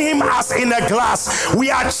 beholding him as in a glass. We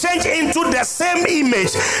are changed into the same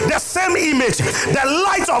image. The same image. The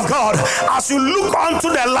light of God. As you look unto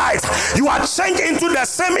the light, you are changed into the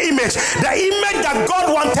same image. The image that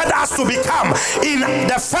God wanted us to become in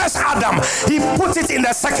the first Adam, he put it in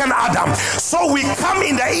the second Adam. So we come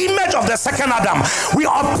in the image of the second Adam. We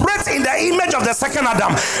operate in the image of the second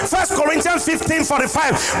Adam. 1 Corinthians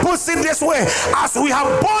 15:45 puts it this way: as we have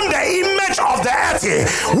borne the image of the earthly,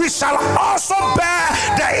 we shall also bear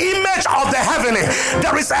the image of the heavenly.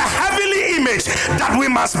 There is a heavenly image that we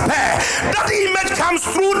must bear. That image comes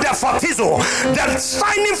through the photizo, the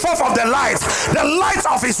shining forth of the light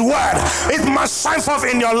of his word. It must shine forth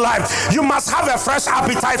in your life. You must have a fresh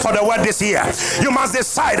appetite for the word this year. You must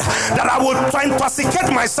decide that I will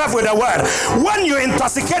intoxicate myself with the word. When you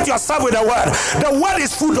intoxicate yourself with the word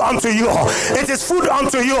is food unto you. It is food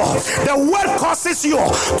unto you. The word causes you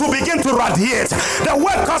to begin to radiate. The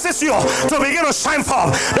word causes you to begin to shine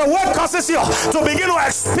forth. The word causes you to begin to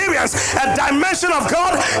experience a dimension of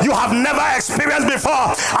God you have never experienced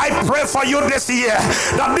before. I pray for you this year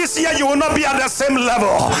that this year you will not be at the same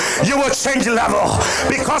level. You will change level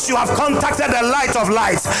because you have contacted the light of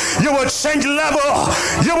light. You will change level.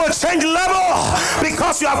 You will change level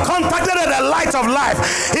because you have contacted the light of life.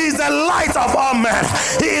 He is the light of all men.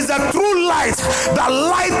 He is the true light that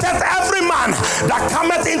lighteth every man that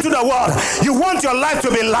cometh into the world. You want your life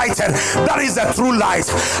to be lighted. That is the true light.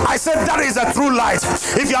 I said that is the true light.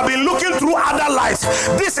 If you have been looking through other lights,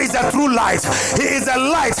 this is the true light. He is the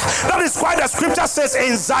light. That is why the scripture says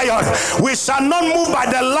in Zion, we shall not move by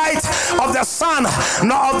the light of the sun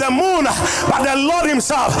nor of the moon, but the Lord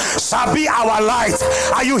himself shall be our light.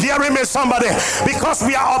 Are you hearing me, somebody? Because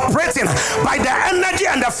we are operating by the energy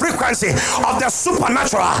and the frequency of the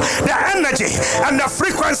supernatural, the energy and the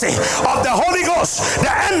frequency of the Holy Ghost,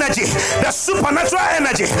 the energy, the supernatural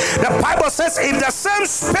energy. The Bible says if the same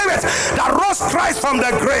spirit that rose Christ from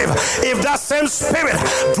the grave, if that same spirit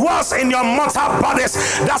dwells in your mortal bodies,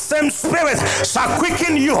 that same spirit shall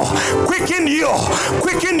quicken you, quicken you,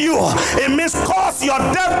 quicken you. It means cause your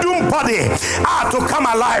dead doomed body to come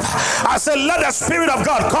alive. I said, let the Spirit of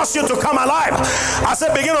God cause you to come alive. I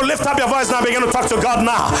said, begin to lift up your voice now, begin to talk to God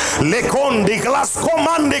now. Lekondi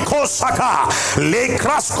glaskomandi kosaka,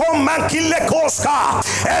 lekraskomankile koska,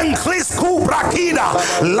 enklisku brakida,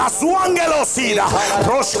 lasuangelosida,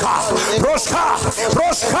 proshka, proshka,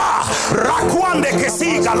 proshka, rakwande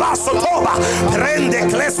kesiga, lasotoba, prende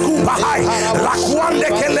klesku bahai, lakwande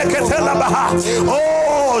keleketela baha.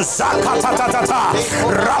 Oh, zakatatata,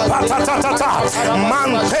 rapatatata,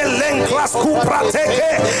 mantelen klasku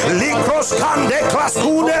prateke, likros kande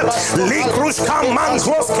klaskude, likrus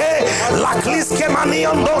kamankloske, lakliske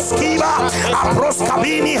maniondoskiva,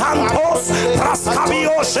 aproskabini hantos,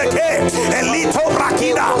 praskabiosheke, elito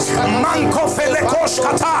brakida, manko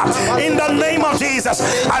felekoshkata. In the name of Jesus,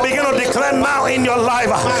 I begin to declare now in your life,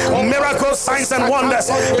 miracles, signs, and wonders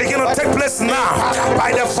begin to take place now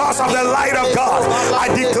by the force of the light of God. I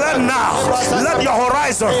declare now, let your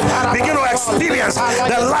horizon begin to experience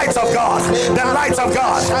the light of God, the light of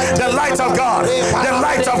God, the light of God, the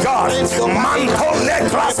light of God.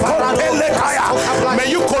 May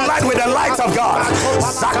you collide with the light of God.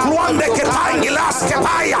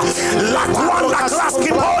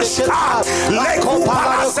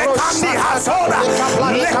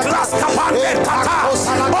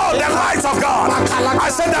 Oh, the light of God. I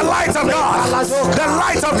said the light of God. The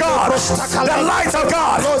light of God. The light of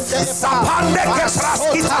God.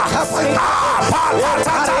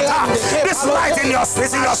 This light in your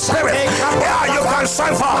spirit. Yeah, you can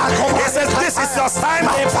shine forth. He says this is your time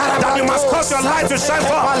that you must cause your light to shine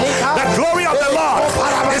forth. The glory of the Lord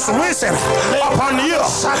is risen upon you.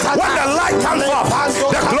 When the light comes forth,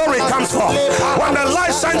 the glory comes forth. When the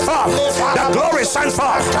light shines forth, the glory shines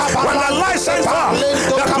forth. When the light shines forth,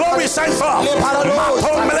 the glory shines forth. In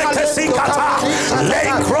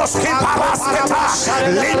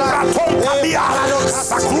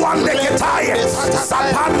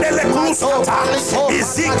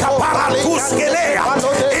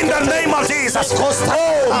the name of Jesus. Oh,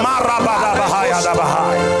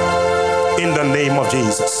 in the name of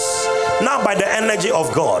Jesus. Now, by the energy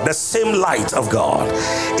of God, the same light of God,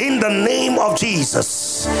 in the name of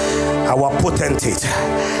Jesus, our potentate,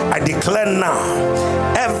 I declare now,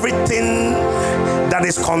 everything that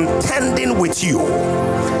is contending with you,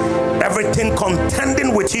 everything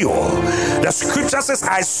contending with you, the scripture says,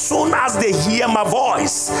 as soon as they hear my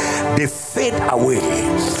voice, they fade away.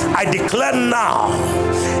 I declare now,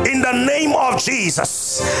 in the name of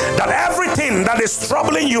Jesus, that everything that is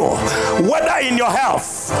troubling you, whether in your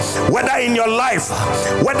health, whether in your life,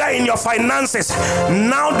 whether in your finances,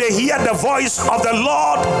 now they hear the voice of the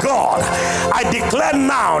Lord God. I declare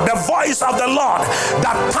now, the voice of the Lord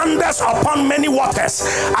that thunders upon many waters.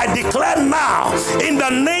 I declare now, in the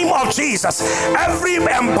name of Jesus, every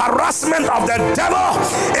embarrassment of the devil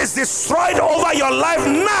is destroyed over your life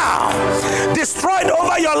now. Destroyed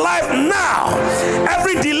over your life now.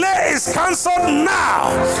 Every delay is cancelled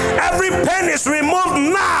now. Every pain is removed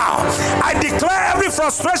now. I declare every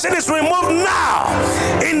frustration is removed now.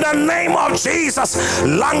 In the name of Jesus.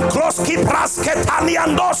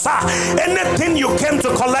 Anything you came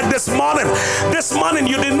to collect this morning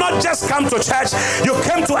you did not just come to church, you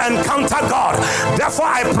came to encounter God. Therefore,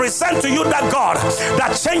 I present to you that God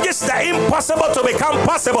that changes the impossible to become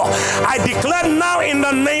possible. I declare now in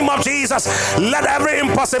the name of Jesus, let every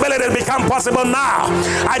impossibility become possible now.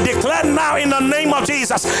 I declare now in the name of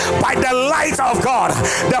Jesus, by the light of God,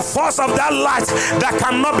 the force of that light that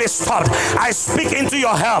cannot be stopped. I speak into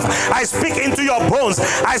your health. I speak into your bones.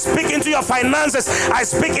 I speak into your finances. I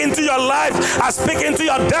speak into your life. I speak into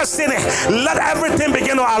your destiny. Let everything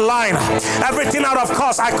begin to align. Everything out of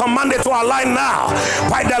course, I command it to align now.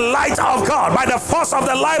 By the light of God, by the force of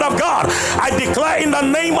the light of God, I declare in the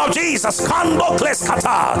name of Jesus, Kando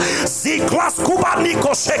Kleskata, Ziklas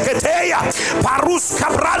Kubaniko Sheketeya, Parus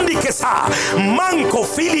Kabrandi Kesa, Manko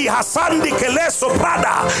Fili Hasandi Keleso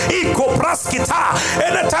Prada, Iko Praskita.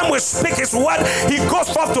 Anytime we speak his word, he goes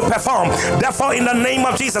forth to perform. Therefore, in the name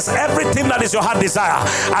of Jesus, everything that is your heart desire,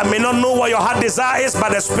 I may not know what your heart desire is,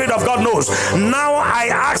 but the Spirit of God knows. Now I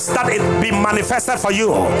ask that it be manifested for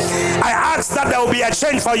you. I ask that there will be a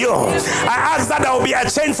change for you. I ask that there will be a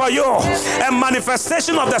change for you. A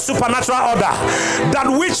manifestation of the supernatural order. That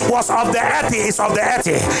which was of the earthy is of the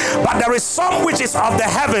earthy, but there is some which is of the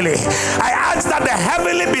heavenly. I ask that the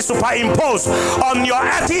heavenly be superimposed on your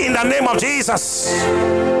earthy in the name of Jesus.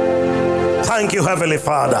 Thank you, Heavenly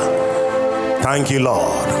Father. Thank you,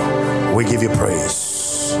 Lord. We give you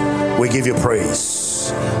praise. We give you praise.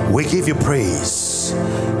 Jesus. We give you praise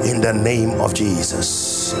in the name of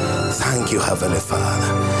Jesus. Thank you, Heavenly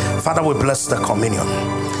Father. Father, we bless the communion.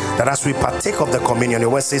 That as we partake of the communion,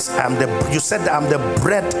 your word says, you said that I'm the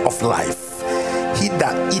bread of life. He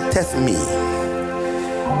that eateth me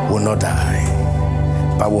will not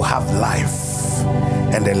die, but will have life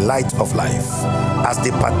and the light of life. As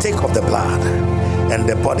they partake of the blood and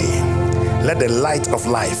the body, let the light of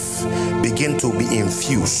life begin to be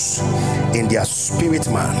infused in their spirit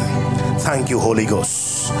man. Thank you, Holy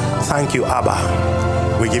Ghost. Thank you,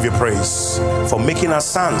 Abba. We give you praise for making us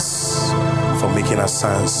sons. For making us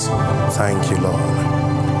sons. Thank you, Lord.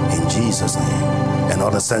 In Jesus' name. And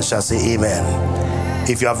all the saints shall say amen.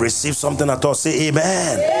 If you have received something at all, say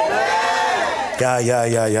amen.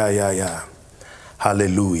 Yeah.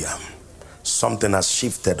 Hallelujah. Something has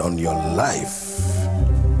shifted on your life.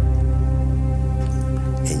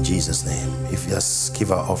 In Jesus' name. If you just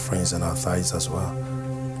give our offerings and our tithes as well.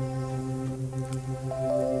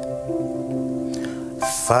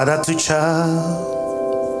 Father to child,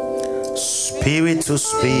 spirit to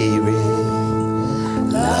spirit,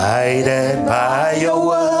 lighted by your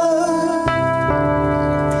word,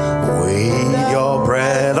 with your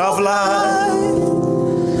bread of life.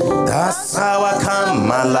 That's how I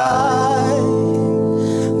come alive.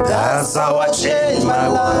 That's how I change my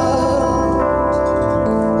world.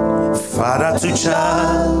 Father to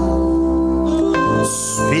child,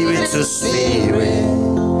 spirit to spirit,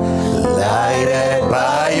 lighted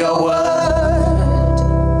by your word,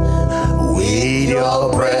 with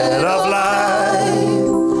your bread of life.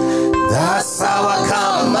 That's how I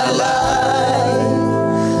come alive.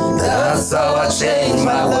 That's how I change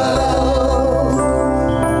my world.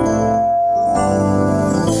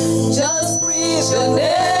 Just breathe your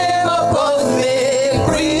name upon me,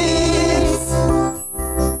 breathe.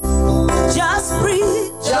 Just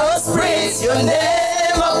breathe your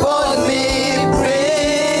name upon me.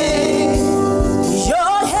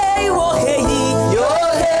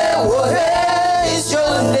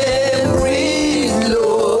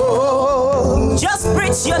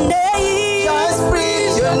 Your name. Just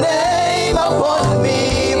breathe your name upon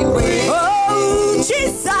me.